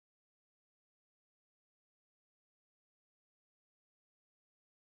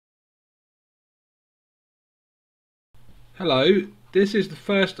Hello, this is the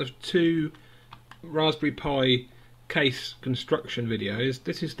first of two Raspberry Pi case construction videos.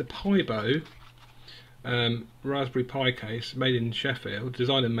 This is the Pibow Raspberry Pi case made in Sheffield,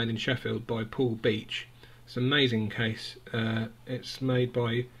 designed and made in Sheffield by Paul Beach. It's an amazing case. It's made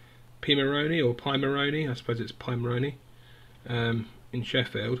by Pimoroni, or Pimoroni, I suppose it's Pimoroni, in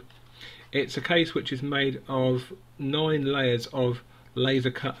Sheffield. It's a case which is made of 9 layers of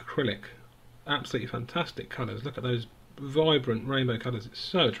laser cut acrylic. Absolutely fantastic colours. Look at those vibrant rainbow colours, it's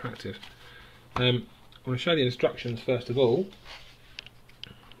so attractive. I'm going to show the instructions first of all.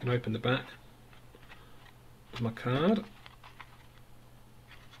 I can open the back of my card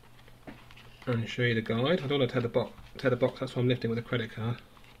and show you the guide. I don't want to tear the box, that's why I'm lifting with a credit card.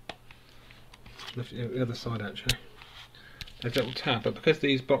 Lift it the other side actually. There's a little tab, but because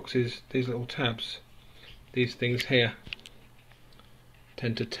these boxes, these little tabs, these things here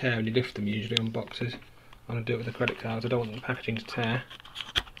tend to tear when you lift them usually on boxes, I'm going to do it with a credit card. I don't want the packaging to tear.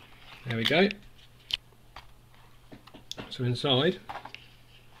 There we go. So inside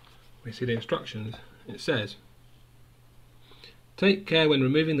we see the instructions. It says, take care when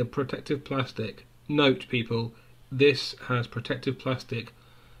removing the protective plastic. Note people, this has protective plastic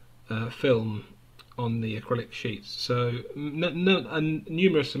film on the acrylic sheets. So a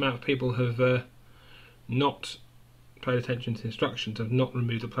numerous amount of people have not paid attention to the instructions, have not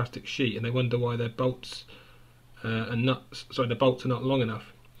removed the plastic sheet, and they wonder why their bolts the bolts are not long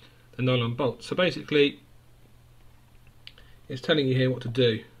enough. The nylon bolts. So basically, it's telling you here what to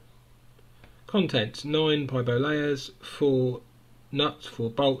do. Contents: 9 Pibow layers, 4 nuts, 4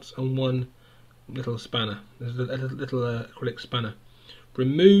 bolts, and 1 little spanner. There's a little acrylic spanner.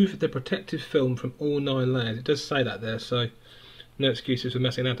 Remove the protective film from all 9 layers. It does say that there, so no excuses for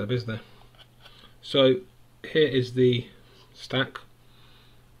messing that up, is there? So here is the stack,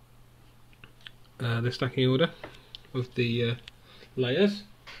 the stacking order of the layers.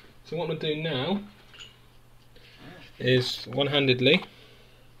 So what I'm going to do now is one-handedly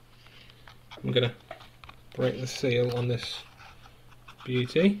I'm going to break the seal on this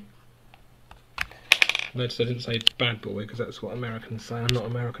beauty. Notice I didn't say bad boy because that's what Americans say. I'm not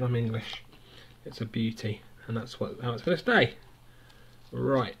American, I'm English. It's a beauty, and that's how it's going to stay.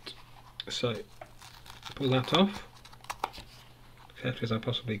 Right, so pull that off carefully as I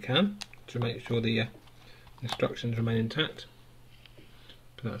possibly can to make sure the instructions remain intact.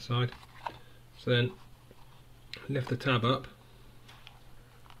 Put that aside. So then lift the tab up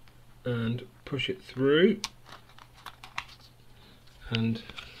and push it through, and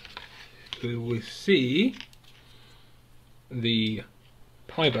we will see the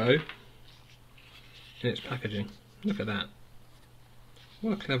Pibow in its packaging. Look at that.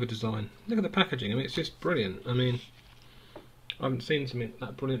 What a clever design. Look at the packaging. I mean, it's just brilliant. I mean, I haven't seen something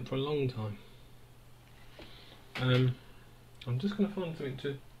that brilliant for a long time. I'm just going to find something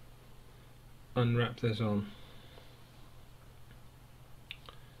to unwrap this on.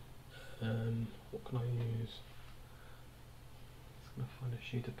 What can I use? I'm going to find a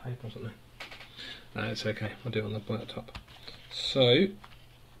sheet of paper or something. No, it's okay. I'll do it on the laptop. So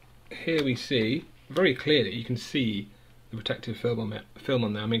here we see very clearly. You can see the protective film on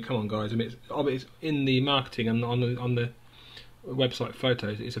there. I mean, come on, guys. I mean, it's in the marketing and on the website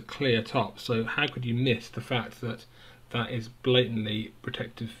photos. It's a clear top. So how could you miss the fact that that is blatantly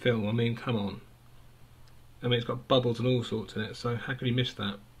protective film? I mean, come on. I mean, it's got bubbles and all sorts in it. So how could you miss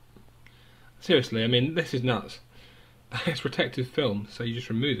that? Seriously, I mean, this is nuts. It's protective film, so you just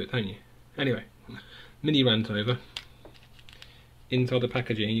remove it, don't you? Anyway, mini rant over. Inside the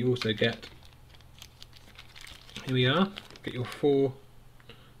packaging, you also get, here we are, get your 4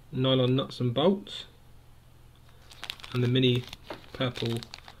 nylon nuts and bolts, and the mini purple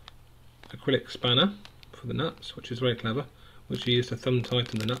acrylic spanner for the nuts, which is very clever, which you use to thumb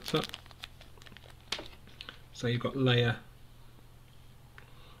tighten the nuts up. So you've got layer,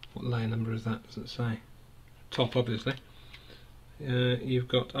 what layer number is that? Doesn't say. Top, obviously. You've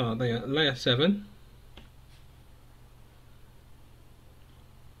got layer 7.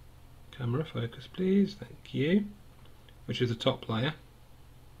 Camera focus, please. Thank you. Which is the top layer.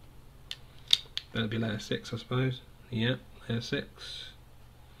 That'll be layer 6, I suppose. Yeah, layer 6.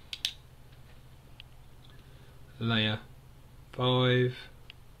 Layer 5.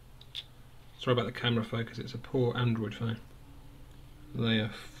 Sorry about the camera focus. It's a poor Android phone. Layer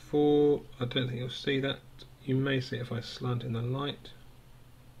 4. I don't think you'll see that. You may see it if I slant in the light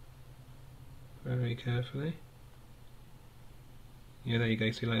very carefully. Yeah, there you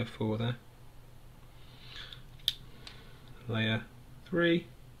go, see layer 4 there. Layer 3,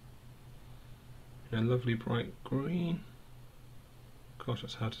 in a lovely bright green. Gosh,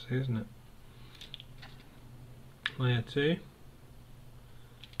 that's hard to see, isn't it? layer 2,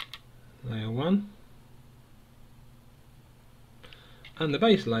 layer 1, and the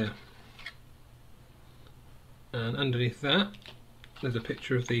base layer. And underneath that there's a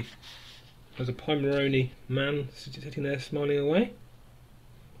picture of there's a Pimoroni man sitting there smiling away,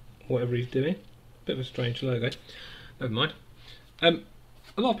 whatever he's doing. Bit of a strange logo, never mind. A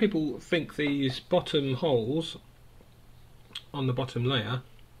lot of people think these bottom holes on the bottom layer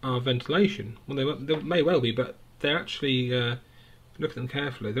are ventilation. Well, they may well be, but they're actually, look at them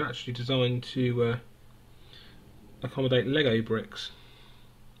carefully, they're actually designed to accommodate Lego bricks.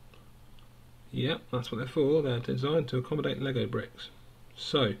 Yep, that's what they're for. They're designed to accommodate Lego bricks.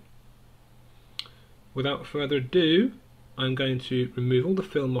 So, without further ado, I'm going to remove all the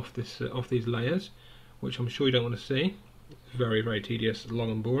film off these layers, which I'm sure you don't want to see. It's very, very tedious,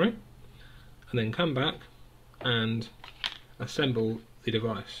 long and boring. And then come back and assemble the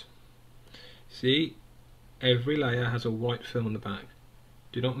device. See, every layer has a white film on the back.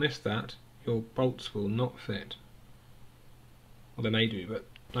 Do not miss that. Your bolts will not fit. Well, they may do, but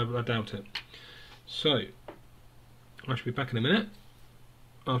I doubt it. So, I shall be back in a minute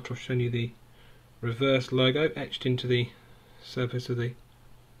after I've shown you the reverse logo etched into the surface of the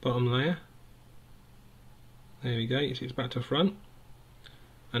bottom layer. There we go, you see it's back to front,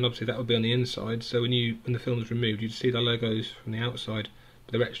 and obviously that will be on the inside, so when the film is removed you'd see the logos from the outside,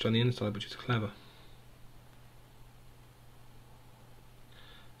 but they're etched on the inside, which is clever.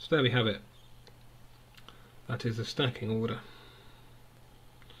 So there we have it. That is the stacking order.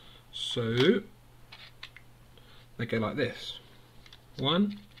 So they go like this: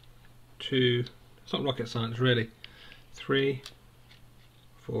 1, 2, it's not rocket science really, 3,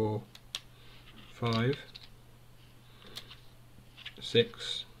 4, 5,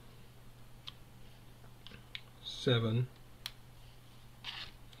 6, 7,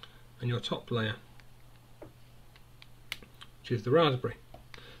 and your top layer, which is the raspberry.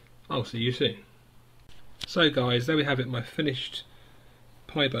 I'll see you soon. So guys, there we have it, my finished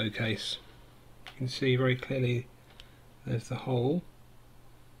Pibow case. You can see very clearly there's the hole,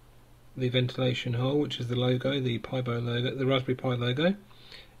 the ventilation hole, which is the logo, the Pibow logo, the Raspberry Pi logo,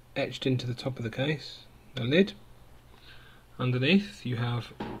 etched into the top of the case, the lid. Underneath you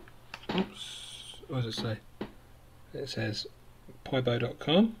have, oops, what does it say? It says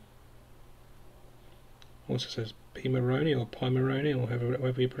Pibow.com. Also says Pimoroni or Pimoroni, or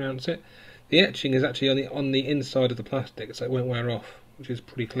however you pronounce it. The etching is actually on the inside of the plastic, so it won't wear off, which is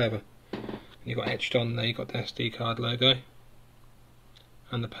pretty clever. You've got etched on there, you've got the SD card logo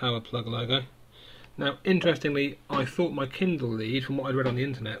and the power plug logo. Now, interestingly, I thought my Kindle lead, from what I'd read on the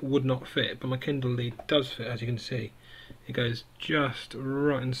internet, would not fit, but my Kindle lead does fit, as you can see. It goes just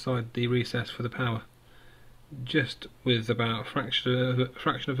right inside the recess for the power, just with about a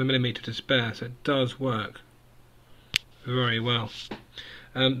fraction of a millimetre to spare, so it does work very well.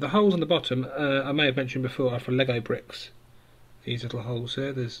 The holes on the bottom, I may have mentioned before, are for Lego bricks. These little holes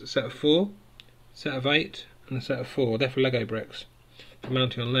here, there's a set of 4, a set of 8, and a set of 4. They're for Lego bricks, for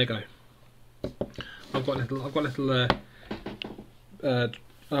mounting on Lego. I've got little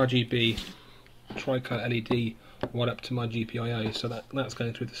RGB tricolour LED right up to my GPIO, so that's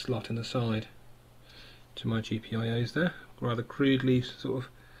going through the slot in the side to my GPIOs there. Rather crudely sort of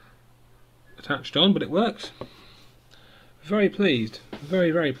attached on, but it works. Very pleased,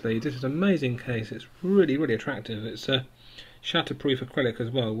 very pleased. This is an amazing case. It's really attractive. It's shatterproof acrylic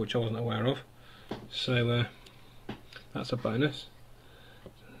as well, which I wasn't aware of, so that's a bonus.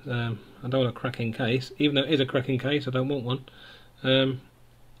 I don't want a cracking case, even though it is a cracking case. I don't want one.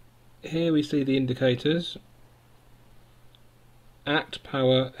 Here we see the indicators: ACT,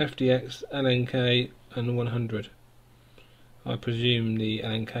 power, FDX, LNK, and 100. I presume the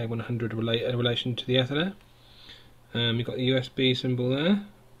LNK 100 in relation to the Ethernet. You've got the USB symbol there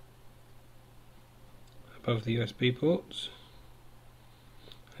above the USB ports,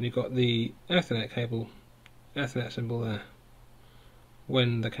 and you've got the Ethernet cable, Ethernet symbol there,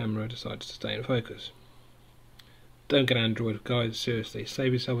 when the camera decides to stay in focus. Don't get Android, guys, seriously,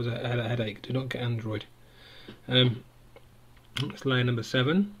 save yourselves a headache. Do not get Android. It's layer number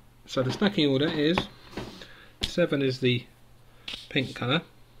 7. So the stacking order is 7 is the pink colour,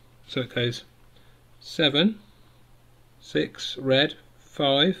 so it goes 7, 6 red,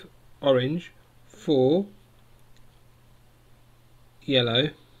 5 orange, 4 yellow,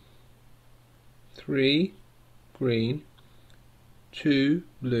 3 green, 2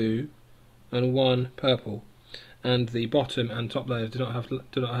 blue, and 1 purple. And the bottom and top layers do not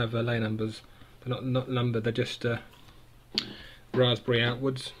have layer numbers. They're not numbered. They're just raspberry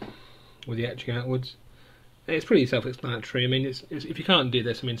outwards, with the etching outwards. It's pretty self-explanatory. I mean, it's if you can't do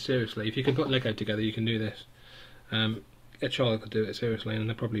this, I mean, seriously, if you can put Lego together, you can do this. A child could do it seriously, and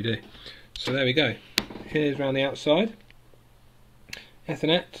they probably do. So there we go. Here's around the outside.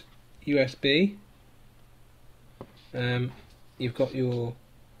 Ethernet, USB. You've got your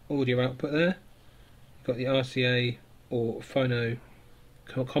audio output there. You've got the RCA or phono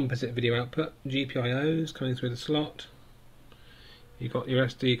composite video output. GPIOs coming through the slot. You've got your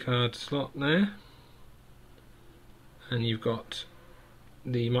SD card slot there, and you've got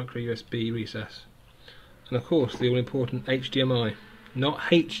the micro USB recess, and of course the all-important HDMI. Not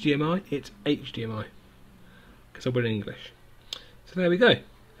HDMI, it's HDMI, because I put it in English. So there we go.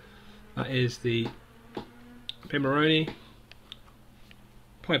 That is the Pimoroni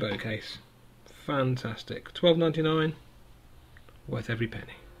Pibow case. Fantastic. $12.99, worth every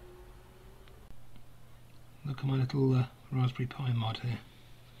penny. Look at my little Raspberry Pi mod here.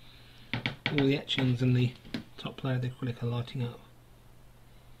 All the etchings and the top layer of the acrylic are lighting up,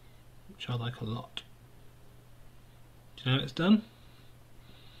 which I like a lot. Do you know how it's done?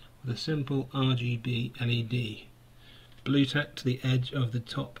 With a simple RGB LED. Blue tack to the edge of the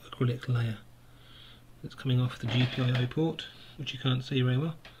top acrylic layer. That's coming off the GPIO port, which you can't see very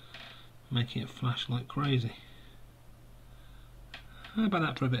well, making it flash like crazy. How about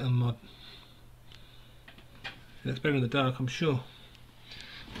that for a bit of mod? It's better in the dark, I'm sure.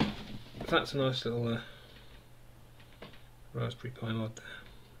 That's a nice little Raspberry Pi mod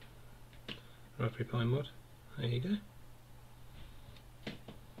there. Raspberry Pi mod. There you go.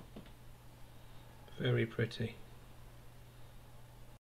 Very pretty.